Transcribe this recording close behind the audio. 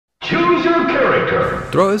Choose your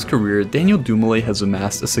character. Throughout his career, Daniel Dumile has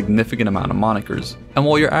amassed a significant amount of monikers, and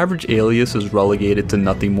while your average alias is relegated to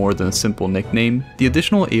nothing more than a simple nickname, the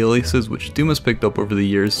additional aliases which Doom has picked up over the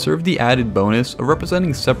years serve the added bonus of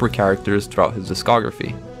representing separate characters throughout his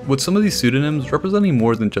discography, with some of these pseudonyms representing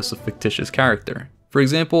more than just a fictitious character. For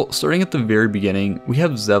example, starting at the very beginning, we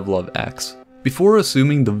have Zev Love X. Before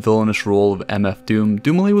assuming the villainous role of MF Doom,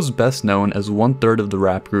 Dumile was best known as one-third of the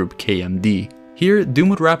rap group KMD. Here, Doom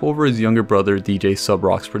would rap over his younger brother DJ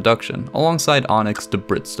Subrock's production, alongside Onyx the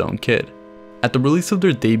Britstone Kid. At the release of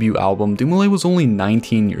their debut album, Dumile was only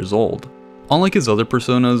 19 years old. Unlike his other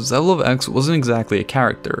personas, Zev Love X wasn't exactly a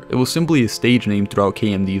character, it was simply a stage name throughout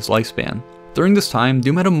KMD's lifespan. During this time,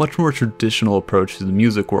 Doom had a much more traditional approach to the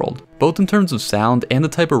music world, both in terms of sound and the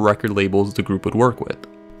type of record labels the group would work with.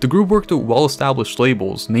 The group worked with well-established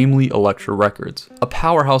labels, namely Elektra Records, a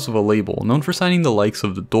powerhouse of a label known for signing the likes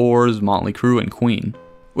of The Doors, Motley Crue, and Queen,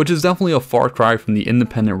 which is definitely a far cry from the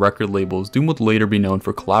independent record labels Doom would later be known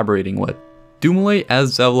for collaborating with. Dumile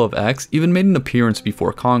as Zev Love X even made an appearance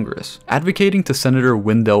before Congress, advocating to Senator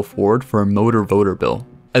Wendell Ford for a motor voter bill.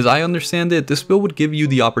 As I understand it, this bill would give you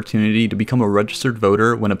the opportunity to become a registered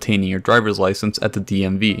voter when obtaining your driver's license at the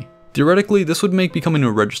DMV. Theoretically, this would make becoming a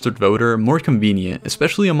registered voter more convenient,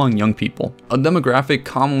 especially among young people, a demographic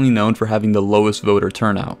commonly known for having the lowest voter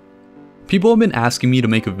turnout. People have been asking me to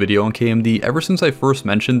make a video on KMD ever since I first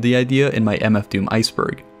mentioned the idea in my MF Doom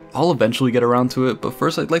iceberg. I'll eventually get around to it, but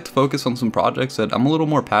first I'd like to focus on some projects that I'm a little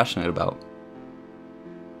more passionate about.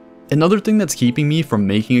 Another thing that's keeping me from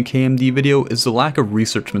making a KMD video is the lack of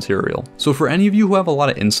research material, so for any of you who have a lot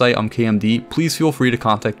of insight on KMD, please feel free to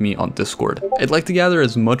contact me on Discord. I'd like to gather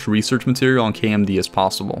as much research material on KMD as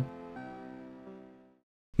possible.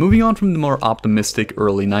 Moving on from the more optimistic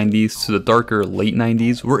early 90s to the darker late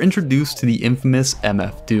 90s, we're introduced to the infamous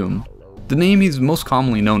MF Doom, the name he's most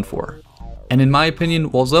commonly known for. And in my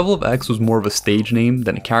opinion, while Zev Love X was more of a stage name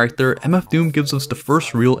than a character, MF Doom gives us the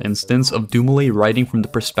first real instance of Dumile writing from the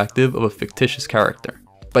perspective of a fictitious character.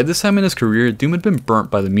 By this time in his career, Doom had been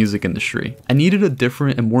burnt by the music industry, and needed a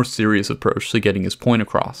different and more serious approach to getting his point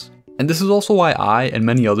across. And this is also why I and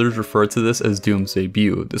many others refer to this as Doom's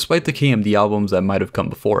debut, despite the KMD albums that might have come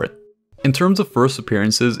before it. In terms of first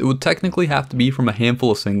appearances, it would technically have to be from a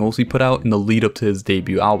handful of singles he put out in the lead up to his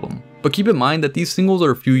debut album. But keep in mind that these singles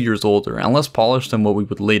are a few years older and less polished than what we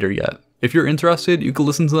would later get. If you're interested, you can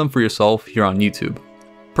listen to them for yourself here on YouTube.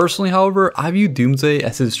 Personally, however, I view Doomsday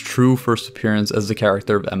as his true first appearance as the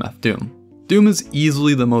character of MF Doom. Doom is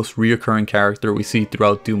easily the most reoccurring character we see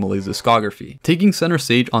throughout Dumile's discography, taking center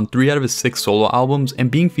stage on 3 out of his 6 solo albums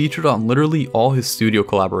and being featured on literally all his studio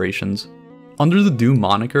collaborations. Under the Doom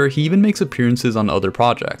moniker, he even makes appearances on other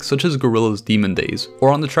projects, such as Gorillaz' Demon Days,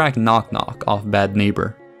 or on the track Knock Knock off Bad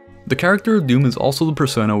Neighbor. The character of Doom is also the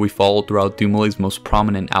persona we followed throughout Dumile's most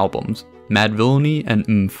prominent albums, Mad Villainy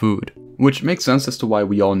and Food, which makes sense as to why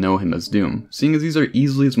we all know him as Doom, seeing as these are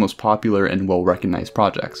easily his most popular and well-recognized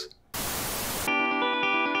projects.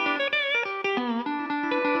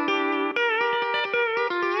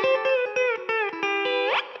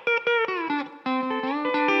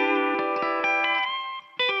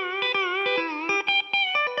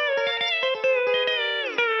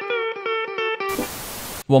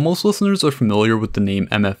 While most listeners are familiar with the name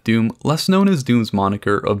MF Doom, less known is Doom's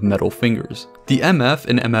moniker of Metal Fingers. The MF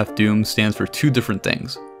in MF Doom stands for two different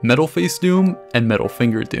things, Metal Face Doom and Metal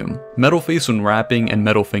Finger Doom. Metal Face when rapping and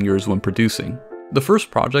Metal Fingers when producing. The first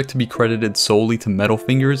project to be credited solely to Metal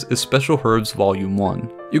Fingers is Special Herbs Volume 1.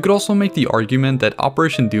 You could also make the argument that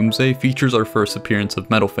Operation Doomsday features our first appearance of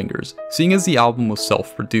Metal Fingers, seeing as the album was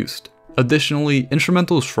self-produced. Additionally,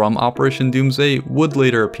 instrumentals from Operation Doomsday would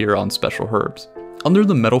later appear on Special Herbs. Under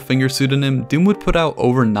the Metal Fingers pseudonym, Doom would put out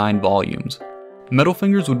over 9 volumes. Metal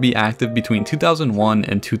Fingers would be active between 2001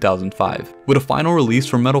 and 2005, with a final release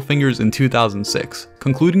for Metal Fingers in 2006,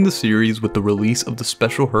 concluding the series with the release of the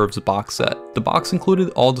Special Herbs box set. The box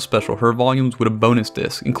included all the Special Herb volumes with a bonus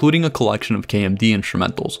disc, including a collection of KMD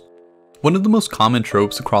instrumentals. One of the most common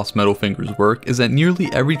tropes across Metal Fingers' work is that nearly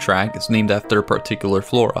every track is named after a particular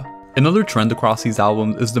flora. Another trend across these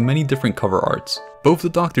albums is the many different cover arts, both the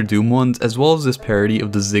Dr. Doom ones as well as this parody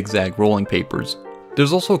of the zigzag rolling papers.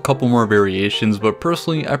 There's also a couple more variations, but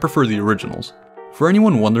personally I prefer the originals. For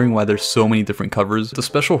anyone wondering why there's so many different covers, the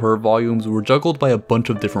Special Herb volumes were juggled by a bunch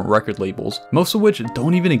of different record labels, most of which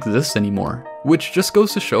don't even exist anymore, which just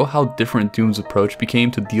goes to show how different Doom's approach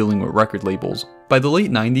became to dealing with record labels. By the late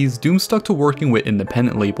 90s, Doom stuck to working with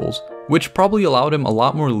independent labels, which probably allowed him a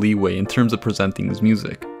lot more leeway in terms of presenting his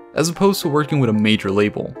music, as opposed to working with a major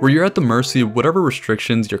label, where you're at the mercy of whatever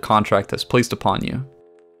restrictions your contract has placed upon you.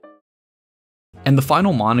 And the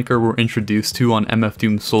final moniker we're introduced to on MF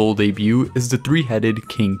Doom's solo debut is the three-headed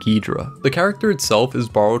King Geedorah. The character itself is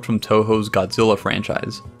borrowed from Toho's Godzilla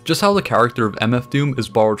franchise, just how the character of MF Doom is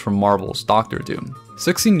borrowed from Marvel's Doctor Doom.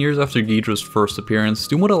 16 years after Geedorah's first appearance,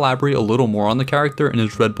 Doom would elaborate a little more on the character in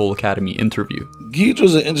his Red Bull Academy interview.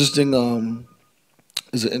 Geedorah's an interesting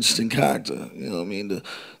character, you know what I mean?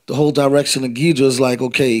 The whole direction of Geedorah is like,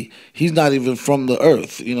 okay, he's not even from the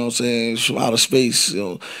Earth, you know what I'm saying? He's from outer space, you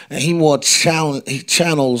know, and he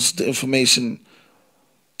channels the information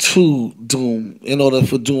to Doom in order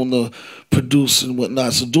for Doom to produce and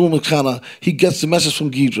whatnot. So Doom is he gets the message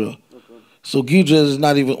from Geedorah. Okay. So Geedorah is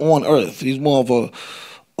not even on Earth. He's more of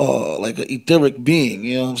like an etheric being,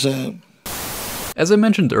 you know what I'm saying? As I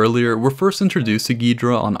mentioned earlier, we're first introduced to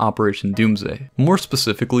Geedorah on Operation Doomsday, more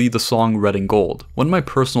specifically the song Red and Gold, one of my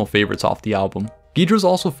personal favorites off the album. Geedorah's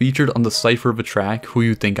also featured on the cipher of a track, Who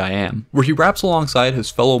You Think I Am, where he raps alongside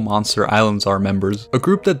his fellow Monster Island Czar members, a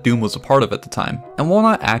group that Doom was a part of at the time. And while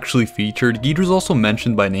not actually featured, Geedorah's also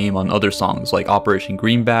mentioned by name on other songs like Operation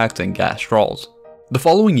Greenbacks and Gas Straws. The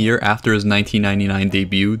following year after his 1999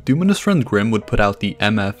 debut, Doom and his friend Grimm would put out the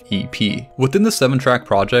MF EP. Within the 7-track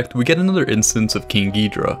project, we get another instance of King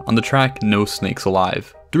Geedorah on the track No Snakes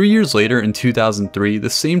Alive. 3 years later, in 2003, the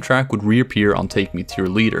same track would reappear on Take Me to Your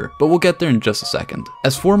Leader, but we'll get there in just a second.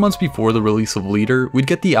 As 4 months before the release of Leader, we'd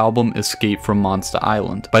get the album Escape from Monster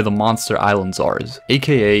Island by the Monster Island Czars,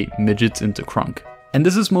 aka Midgets into Crunk. And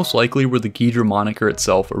this is most likely where the Geedorah moniker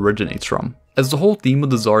itself originates from, as the whole theme of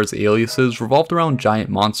the Czar's aliases revolved around giant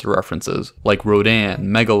monster references, like Rodan,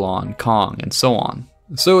 Megalon, Kong, and so on.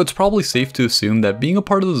 So it's probably safe to assume that being a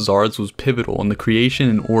part of the Czars was pivotal in the creation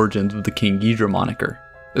and origins of the King Geedorah moniker.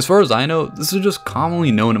 As far as I know, this is just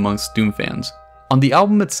commonly known amongst Doom fans. On the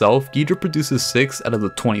album itself, Geedorah produces 6 out of the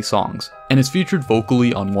 20 songs, and is featured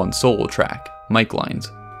vocally on one solo track, Mic Lines,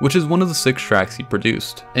 which is one of the 6 tracks he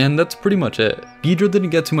produced. And that's pretty much it. Geedorah didn't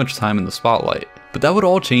get too much time in the spotlight, but that would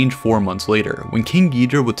all change 4 months later, when King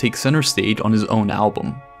Geedorah would take center stage on his own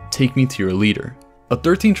album, Take Me to Your Leader. A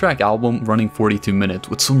 13-track album running 42 minutes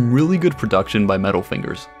with some really good production by Metal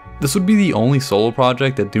Fingers. This would be the only solo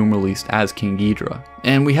project that Doom released as King Geedorah,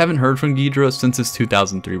 and we haven't heard from Geedorah since his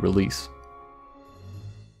 2003 release.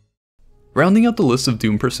 Rounding out the list of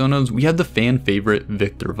Doom personas, we have the fan favorite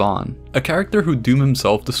Viktor Vaughn, a character who Doom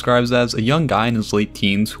himself describes as a young guy in his late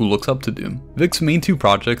teens who looks up to Doom. Vic's main 2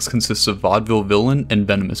 projects consist of Vaudeville Villain and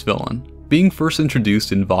Venomous Villain, being first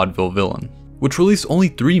introduced in Vaudeville Villain, which released only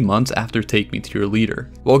 3 months after Take Me to Your Leader.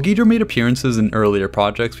 While Geedorah made appearances in earlier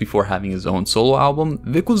projects before having his own solo album,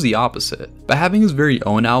 Vic was the opposite, by having his very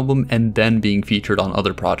own album and then being featured on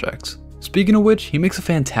other projects. Speaking of which, he makes a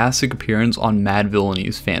fantastic appearance on Mad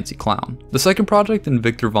Villainies' Fancy Clown. The second project in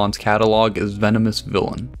Viktor Vaughn's catalog is Venomous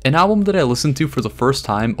Villain, an album that I listened to for the first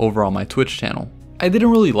time over on my Twitch channel. I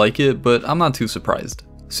didn't really like it, but I'm not too surprised,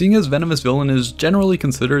 seeing as Venomous Villain is generally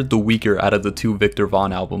considered the weaker out of the 2 Viktor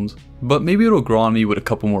Vaughn albums, but maybe it'll grow on me with a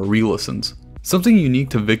couple more re-listens. Something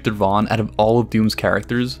unique to Viktor Vaughn out of all of Doom's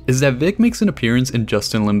characters is that Vic makes an appearance in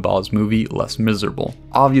Justin Limbaugh's movie Les Miserable.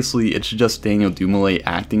 Obviously, it's just Daniel Dumile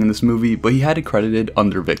acting in this movie, but he had it credited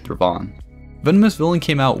under Viktor Vaughn. Venomous Villain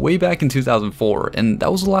came out way back in 2004, and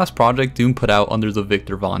that was the last project Doom put out under the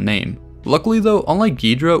Viktor Vaughn name. Luckily though, unlike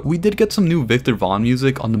Geedorah, we did get some new Viktor Vaughn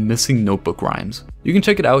music on the Missing Notebook rhymes. You can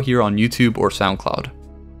check it out here on YouTube or SoundCloud.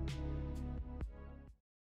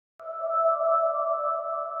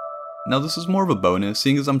 Now this is more of a bonus,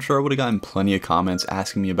 seeing as I'm sure I would have gotten plenty of comments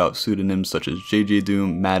asking me about pseudonyms such as JJ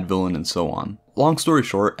Doom, Mad Villain, and so on. Long story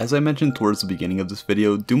short, as I mentioned towards the beginning of this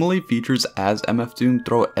video, Dumile features as MF Doom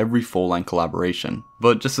throughout every full-length collaboration.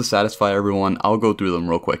 But just to satisfy everyone, I'll go through them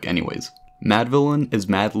real quick anyways. Mad Villain is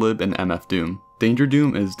Madlib and MF Doom. Danger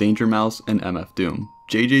Doom is Danger Mouse and MF Doom.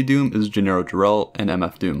 JJ Doom is Gennaro Jarrell and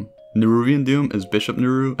MF Doom. Neruvian Doom is Bishop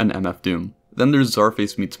Neru and MF Doom. Then there's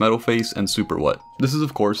Czarface meets Metalface and Super What. This is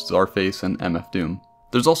of course Czarface and MF Doom.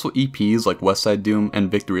 There's also EPs like Westside Doom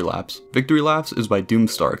and Victory Laps. Victory Laps is by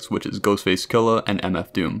Doomstarks, which is Ghostface Killah and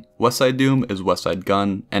MF Doom. Westside Doom is Westside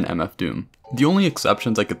Gun and MF Doom. The only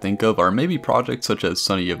exceptions I could think of are maybe projects such as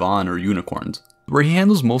Sonny Yvonne or Unicorns, where he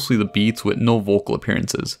handles mostly the beats with no vocal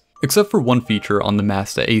appearances, except for one feature on the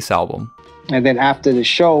Master Ace album. And then after the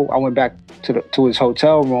show, I went back to his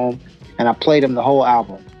hotel room and I played him the whole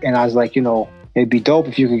album. And I was like, you know, it'd be dope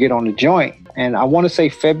if you could get on the joint. And I want to say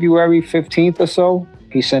February 15th or so,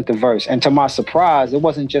 He sent the verse. And to my surprise, it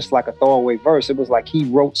wasn't just like a throwaway verse. It was like he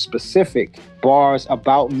wrote specific bars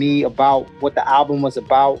about me, about what the album was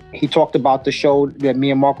about. He talked about the show that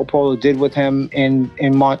me and Marco Polo did with him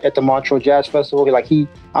at the Montreal Jazz Festival.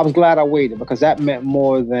 I was glad I waited, because that meant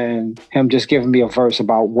more than him just giving me a verse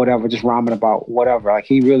about whatever, just rhyming about whatever. Like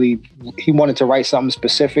he wanted to write something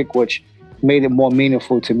specific, which made it more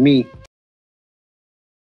meaningful to me.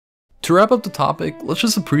 To wrap up the topic, let's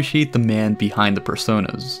just appreciate the man behind the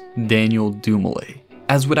personas, Daniel Dumile.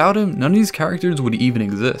 As without him, none of these characters would even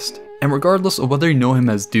exist. And regardless of whether you know him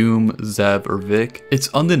as Doom, Zev, or Vic,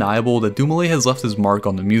 it's undeniable that Dumile has left his mark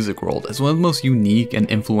on the music world as one of the most unique and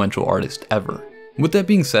influential artists ever. With that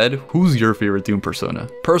being said, who's your favorite Doom persona?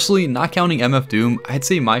 Personally, not counting MF Doom, I'd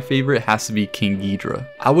say my favorite has to be King Geedorah.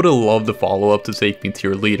 I would have loved the follow-up to Take Me to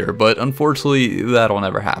Your Leader, but unfortunately, that'll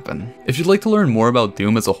never happen. If you'd like to learn more about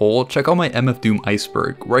Doom as a whole, check out my MF Doom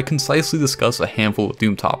Iceberg, where I concisely discuss a handful of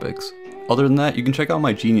Doom topics. Other than that, you can check out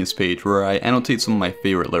my Genius page where I annotate some of my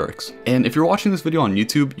favorite lyrics. And if you're watching this video on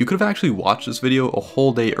YouTube, you could have actually watched this video a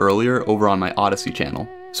whole day earlier over on my Odyssey channel.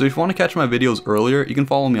 So if you want to catch my videos earlier, you can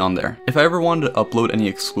follow me on there. If I ever wanted to upload any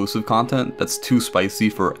exclusive content that's too spicy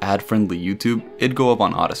for ad-friendly YouTube, it'd go up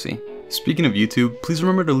on Odyssey. Speaking of YouTube, please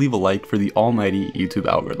remember to leave a like for the almighty YouTube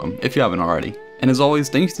algorithm, if you haven't already. And as always,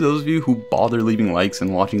 thanks to those of you who bother leaving likes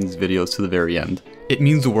and watching these videos to the very end. It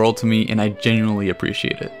means the world to me and I genuinely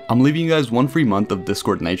appreciate it. I'm leaving you guys one free month of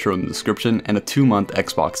Discord Nitro in the description and a 2-month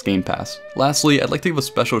Xbox Game Pass. Lastly, I'd like to give a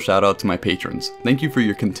special shout out to my patrons. Thank you for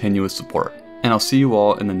your continuous support. And I'll see you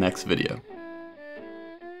all in the next video.